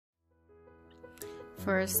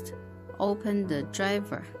First, open the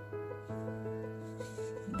driver.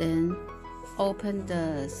 Then, open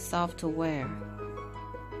the software.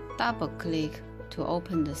 Double-click to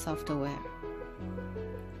open the software.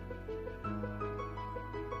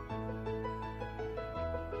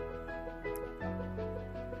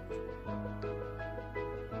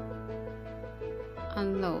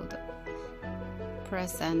 Unload.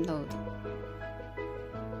 Press Unload.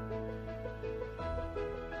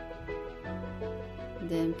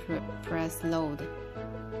 Then press Load.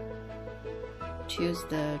 Choose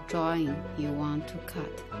the drawing you want to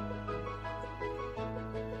cut.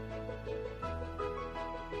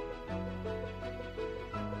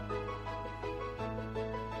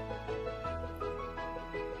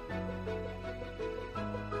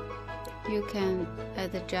 You can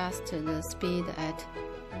adjust the speed at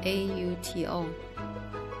AUTO,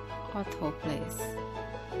 Auto Place.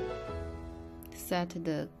 Set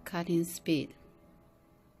the cutting speed.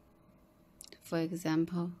 For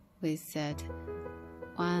example, we set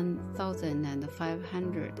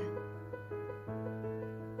 1500.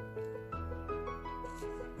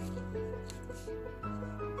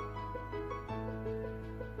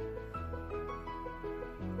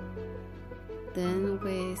 Then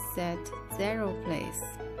we set 0 place.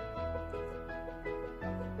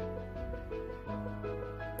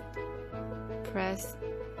 Press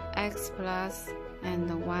X plus and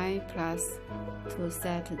Y plus to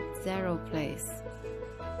set 0 place.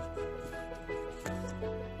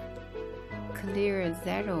 Clear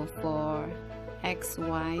 0 for X,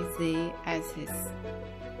 Y, Z axis.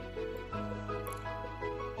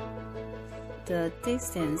 The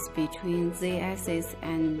distance between Z axis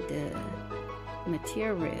and the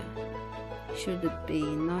material should be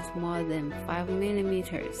not more than 5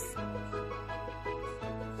 millimeters,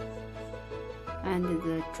 and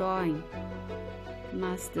the drawing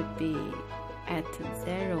must be at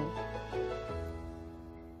 0.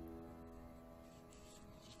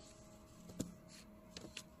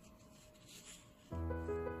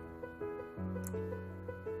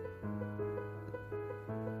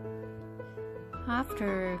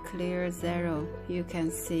 After clear 0, you can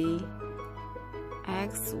see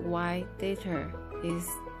X, Y data is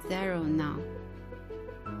 0 now.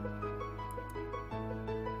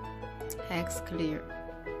 X clear,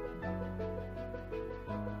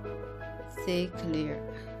 Z clear.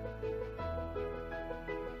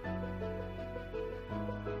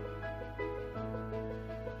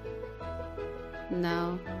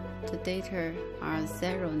 Now the data are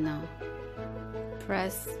 0 now.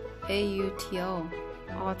 Press AUTO,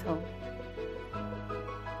 Auto,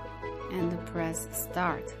 and press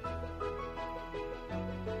Start.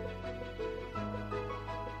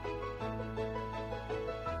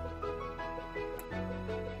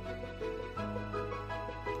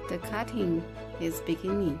 The cutting is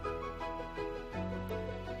beginning.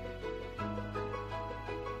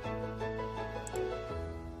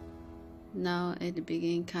 Now it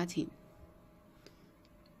begins cutting.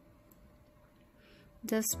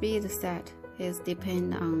 The speed set is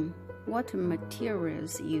depend on what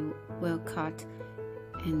materials you will cut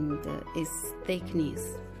and its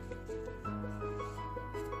thickness.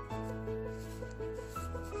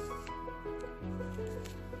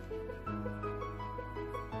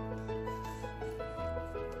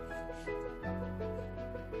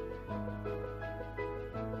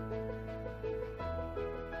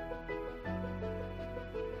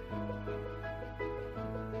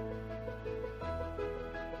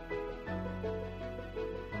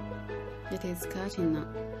 It is cutting now.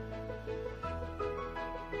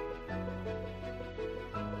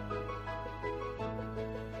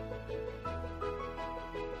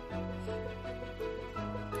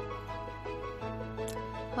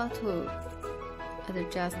 How to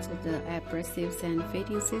adjust the abrasives and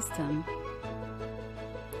fitting system?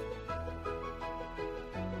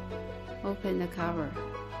 Open the cover.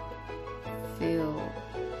 Fill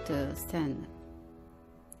the sand.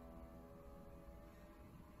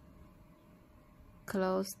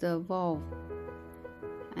 Close the valve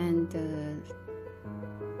and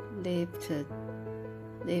lift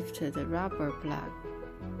the rubber plug.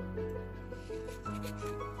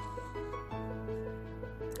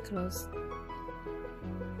 Close.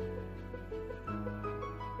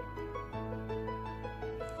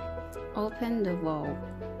 Open the valve.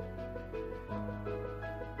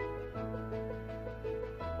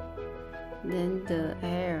 Then the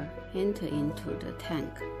air enter into the tank.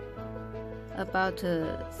 About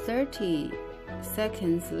 30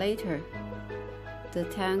 seconds later, the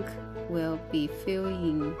tank will be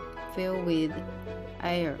filled with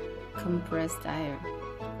air, compressed air.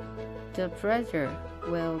 The pressure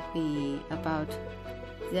will be about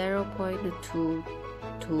 0.2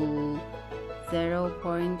 to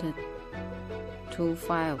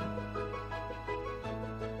 0.25.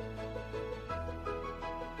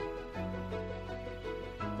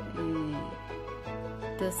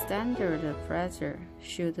 The standard pressure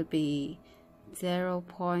should be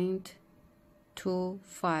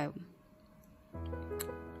 0.25.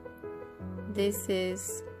 This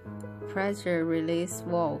is pressure release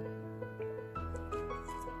valve.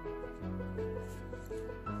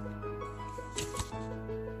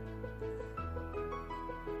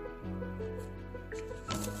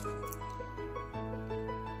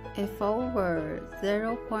 If over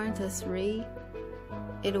 0.3,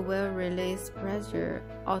 it will release pressure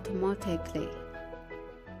automatically.